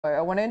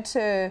I wanted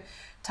to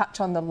touch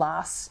on the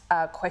last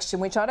question,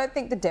 which I don't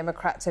think the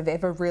Democrats have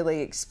ever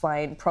really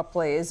explained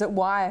properly. Is it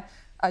why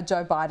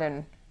Joe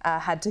Biden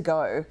had to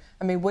go?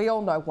 I mean, we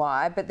all know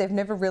why, but they've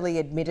never really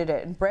admitted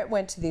it. And Brett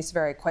went to this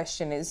very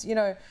question is, you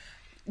know,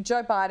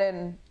 Joe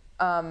Biden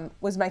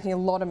was making a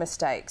lot of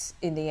mistakes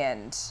in the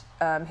end.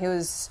 He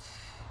was,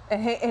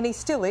 and he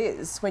still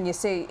is, when you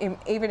see him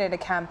even at a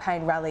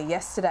campaign rally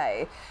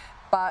yesterday.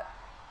 But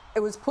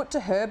it was put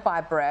to her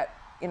by Brett,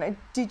 you know,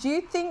 did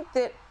you think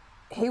that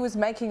he was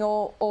making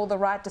all the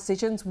right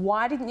decisions?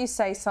 Why didn't you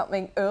say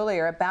something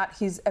earlier about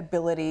his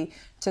ability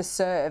to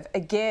serve?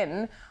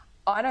 Again,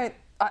 I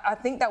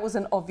think that was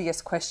an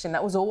obvious question.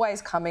 That was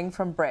always coming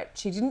from Brett.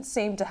 She didn't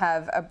seem to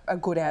have a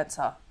good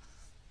answer.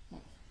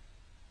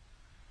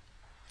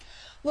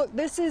 Look,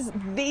 this is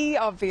the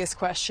obvious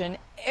question.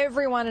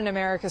 Everyone in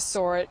America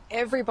saw it.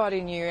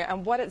 Everybody knew.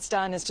 And what it's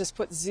done is just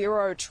put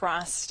zero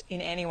trust in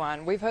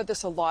anyone. We've heard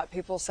this a lot.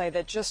 People say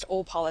they're just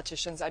all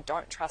politicians. I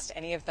don't trust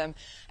any of them.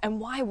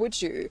 And why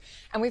would you?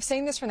 And we've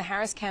seen this from the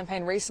Harris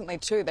campaign recently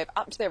too. They've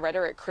upped their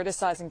rhetoric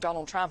criticising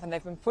Donald Trump, and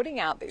they've been putting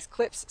out these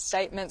clips,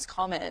 statements,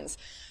 comments,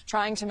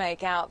 trying to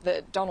make out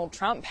that Donald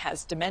Trump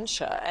has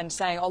dementia and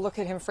saying, oh, look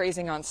at him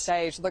freezing on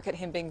stage. Look at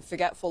him being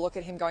forgetful. Look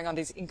at him going on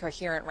these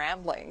incoherent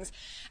ramblings.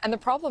 And the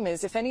problem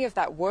is, if any of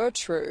that were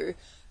true,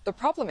 the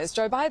problem is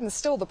Joe Biden's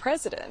still the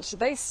president.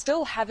 They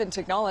still haven't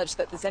acknowledged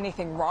that there's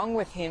anything wrong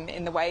with him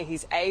in the way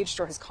he's aged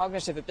or his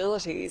cognitive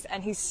abilities,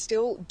 and he's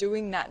still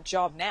doing that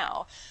job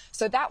now.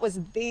 So that was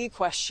the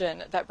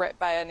question that Brett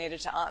Baier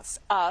needed to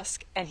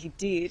ask, and he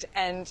did.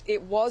 And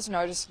it was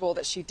noticeable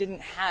that she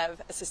didn't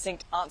have a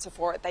succinct answer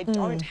for it. They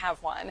don't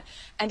have one.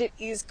 And it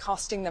is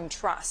costing them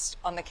trust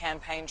on the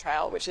campaign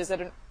trail, which is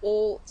at an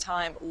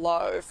all-time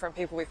low from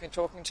people we've been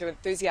talking to.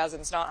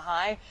 Enthusiasm's not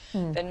high.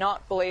 They're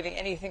not believing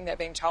anything they're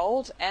being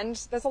told. And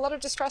there's a lot of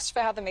distrust for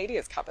how the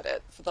media's covered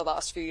it for the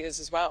last few years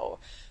as well,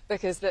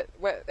 because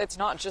it's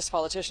not just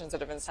politicians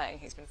that have been saying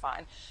he's been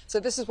fine. So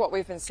this is what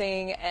we've been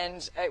seeing,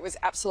 and it was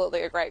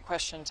absolutely a great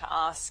question to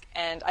ask.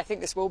 And I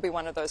think this will be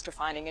one of those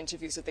defining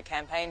interviews of the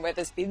campaign where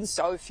there's been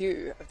so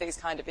few of these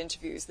kind of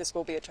interviews. This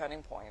will be a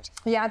turning point.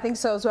 Yeah, I think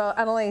so as well.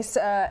 Annelise,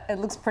 it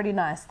looks pretty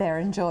nice there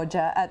in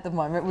Georgia at the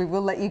moment. We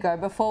will let you go.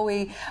 Before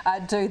we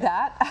do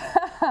that,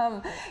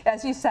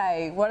 as you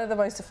say, one of the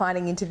most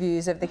defining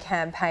interviews of the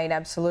campaign,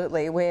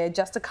 absolutely. We're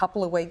just a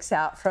couple of weeks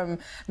out from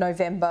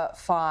November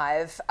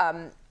 5.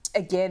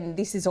 Again,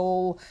 this is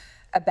all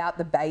about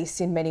the base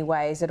in many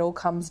ways. It all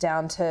comes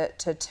down to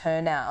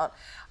turnout.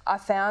 I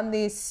found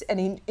this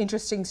an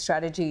interesting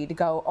strategy to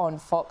go on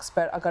Fox,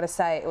 but I've got to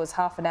say it was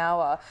half an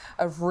hour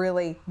of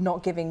really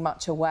not giving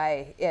much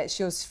away. Yeah,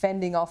 she was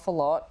fending off a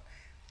lot.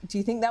 Do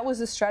you think that was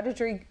a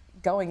strategy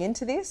going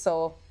into this,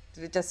 or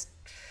did it just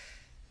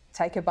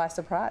take her by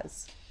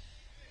surprise?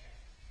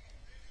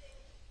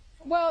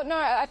 Well, no,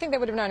 I think they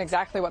would have known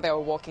exactly what they were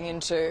walking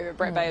into.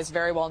 Brett Baier is a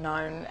very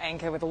well-known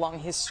anchor with a long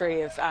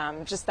history of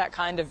just that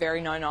kind of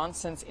very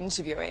no-nonsense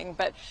interviewing.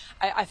 But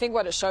I think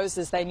what it shows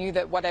is they knew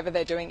that whatever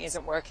they're doing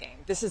isn't working.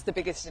 This is the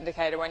biggest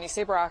indicator. When you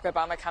see Barack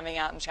Obama coming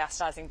out and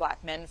chastising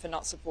black men for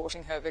not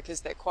supporting her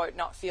because they're, quote,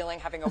 not feeling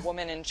having a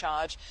woman in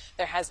charge,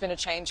 there has been a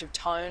change of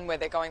tone where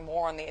they're going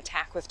more on the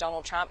attack with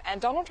Donald Trump.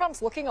 And Donald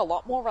Trump's looking a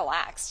lot more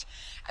relaxed.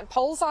 And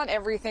polls aren't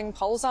everything.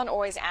 Polls aren't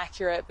always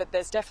accurate, but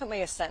there's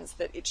definitely a sense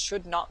that it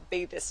should not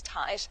be this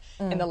tight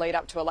in the lead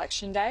up to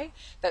Election Day,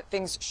 that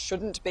things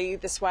shouldn't be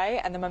this way,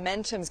 and the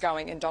momentum's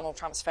going in Donald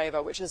Trump's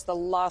favour, which is the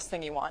last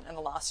thing you want in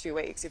the last few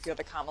weeks if you're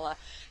the Kamala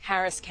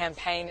Harris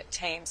campaign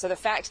team. So the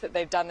fact that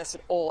they've done this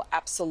at all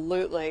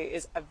absolutely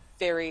is a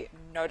very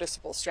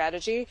noticeable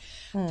strategy.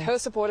 Her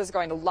supporters are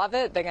going to love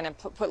it. They're going to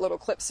put little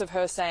clips of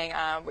her saying,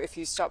 if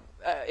you stop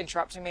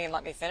interrupting me and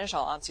let me finish,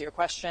 I'll answer your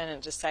question,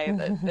 and just say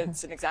that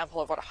it's an example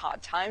of what a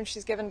hard time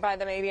she's given by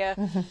the media.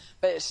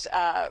 But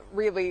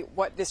really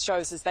what this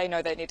shows is they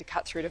know they need to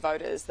cut through to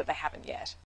voters that they haven't yet.